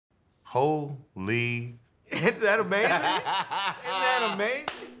Holy. Isn't that amazing? Isn't that amazing?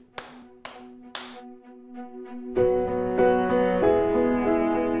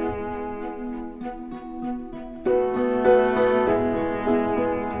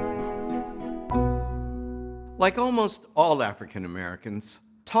 Like almost all African Americans,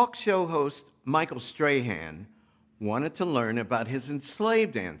 talk show host Michael Strahan wanted to learn about his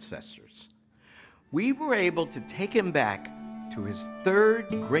enslaved ancestors. We were able to take him back to his third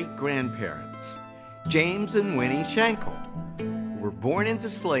great-grandparents, James and Winnie Shankle, who were born into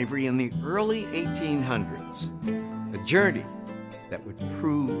slavery in the early 1800s, a journey that would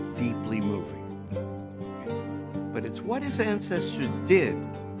prove deeply moving. But it's what his ancestors did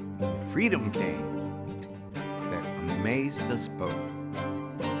when freedom came that amazed us both.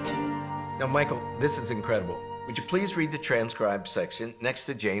 Now, Michael, this is incredible. Would you please read the transcribed section next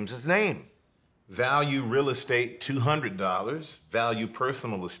to James's name? Value real estate, $200. Value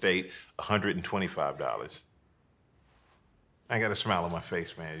personal estate, $125. I got a smile on my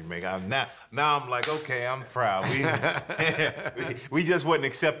face, man. You make now I'm like, okay, I'm proud. We just wasn't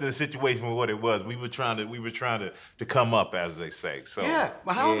accepting the situation for what it was. We were trying to come up, as they say. So yeah,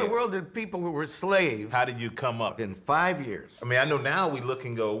 but how in the world did people who were slaves? How did you come up? In 5 years. I mean, I know now we look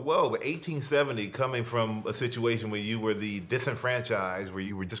and go, whoa, but 1870, coming from a situation where you were the disenfranchised, where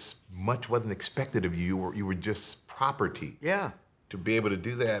you were just much wasn't expected of you. You were just property. Yeah. To be able to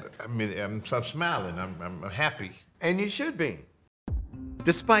do that, I mean, I'm smiling. I'm happy. And you should be.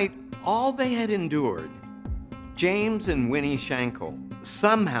 Despite all they had endured, James and Winnie Shankle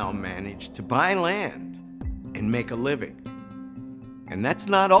somehow managed to buy land and make a living. And that's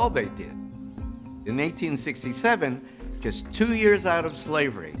not all they did. In 1867, just 2 years out of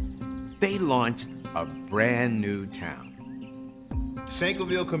slavery, they launched a brand new town.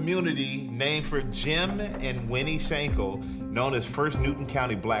 Shankleville community, named for Jim and Winnie Shankle, known as first Newton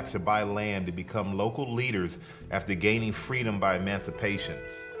County blacks to buy land to become local leaders after gaining freedom by emancipation.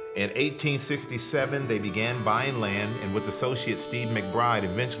 In 1867, they began buying land, and with associate Steve McBride,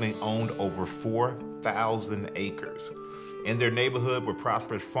 eventually owned over 4,000 acres. In their neighborhood were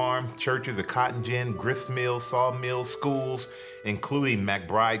prosperous farms, churches, a cotton gin, grist mills, sawmills, schools, including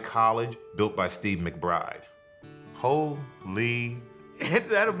McBride College, built by Steve McBride. Holy. Isn't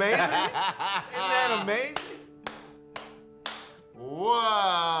that amazing? Isn't that amazing?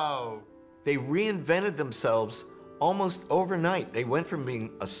 Wow. They reinvented themselves almost overnight. They went from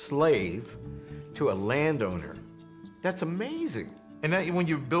being a slave to a landowner. That's amazing. And that, when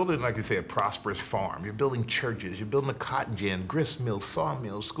you're building, like I say, a prosperous farm, you're building churches, you're building a cotton gin, grist mills,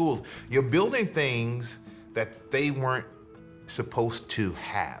 sawmills, schools, you're building things that they weren't supposed to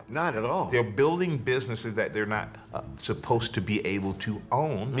have. Not at all. They're building businesses that they're not supposed to be able to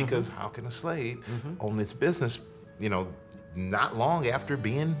own, because how can a slave own this business, you know, not long after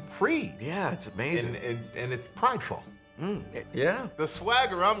being free? Yeah, it's amazing. And it's prideful. Yeah. The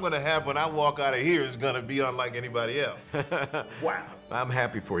swagger I'm gonna have when I walk out of here is gonna be unlike anybody else. Wow. I'm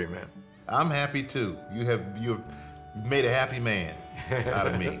happy for you, man. I'm happy too. You've made a happy man out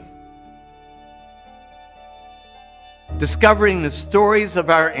of me. Discovering the stories of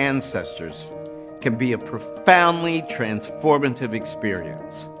our ancestors can be a profoundly transformative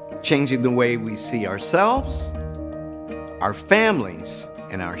experience, changing the way we see ourselves, our families,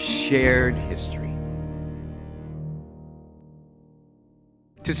 and our shared history.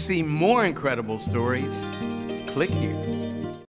 To see more incredible stories, click here.